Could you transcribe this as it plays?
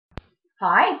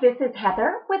Hi, this is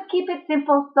Heather with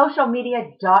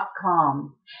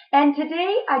KeepItSimpleSocialMedia.com. And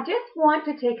today I just want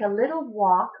to take a little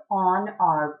walk on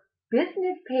our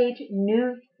business page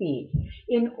news feed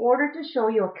in order to show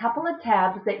you a couple of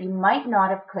tabs that you might not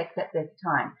have clicked at this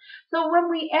time. So when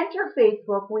we enter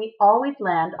Facebook, we always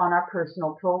land on our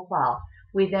personal profile.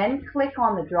 We then click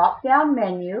on the drop-down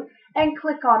menu and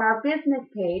click on our business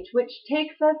page, which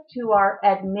takes us to our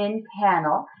admin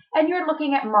panel. And you're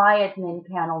looking at my admin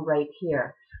panel right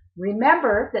here.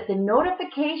 Remember that the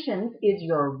notifications is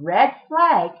your red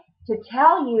flag to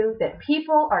tell you that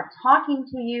people are talking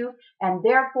to you and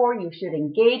therefore you should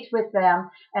engage with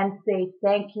them and say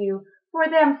thank you for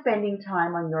them spending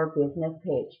time on your business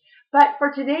page. But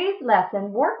for today's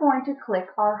lesson, we're going to click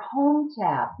our Home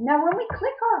tab. Now, when we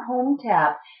click our Home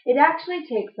tab, it actually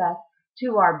takes us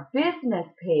to our business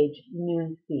page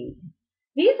news feed.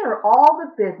 These are all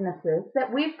the businesses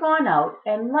that we've gone out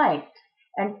and liked.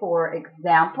 And for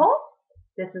example,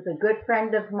 this is a good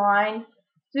friend of mine,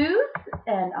 Suze,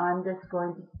 and I'm just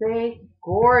going to say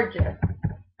gorgeous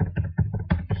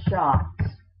shot.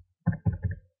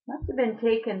 Must have been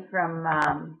taken from,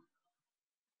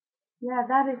 yeah,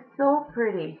 that is so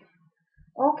pretty.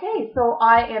 Okay, so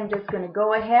I am just going to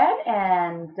go ahead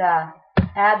and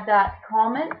add that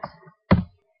comment.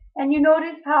 And you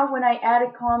notice how when I add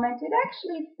a comment, it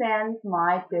actually sends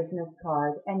my business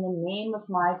card and the name of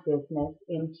my business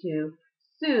into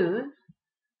Sue's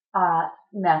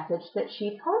message that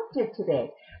she posted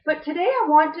today. But today I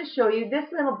want to show you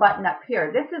this little button up here.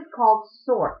 This is called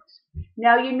Sort.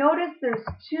 Now you notice there's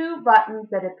two buttons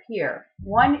that appear.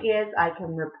 One is I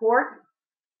can report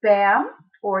spam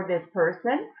or this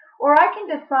person, or I can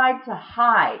decide to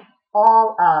hide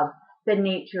all of the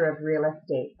nature of real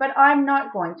estate. But I'm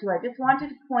not going to. I just wanted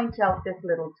to point out this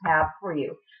little tab for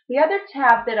you. The other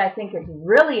tab that I think is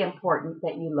really important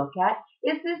that you look at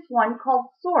is this one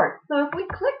called Sort. So if we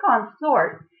click on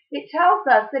Sort, it tells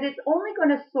us that it's only going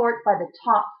to sort by the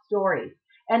top stories.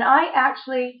 And I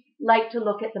actually like to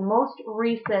look at the most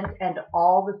recent and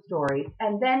all the stories.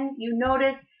 And then you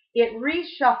notice it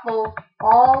reshuffles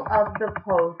all of the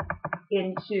posts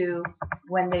into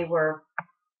when they were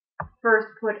first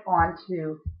put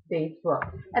onto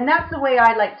Facebook. And that's the way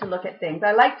I like to look at things.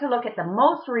 I like to look at the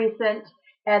most recent,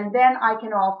 and then I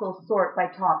can also sort by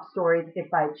top stories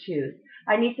if I choose.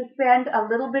 I need to spend a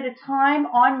little bit of time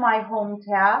on my Home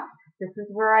tab. This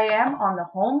is where I am on the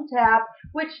Home tab,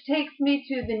 which takes me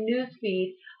to the news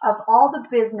feed of all the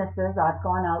businesses I've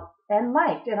gone out and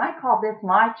liked. And I call this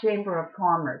my Chamber of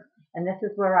Commerce. And this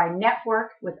is where I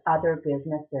network with other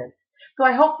businesses. So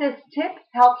I hope this tip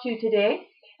helps you today.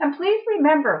 And please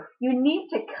remember, you need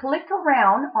to click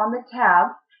around on the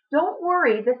tab. Don't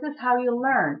worry, this is how you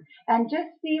learn. And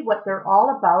just see what they're all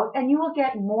about, and you will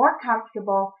get more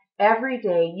comfortable every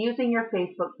day using your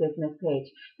Facebook business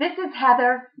page. This is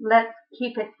Heather. Let's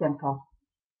keep it simple.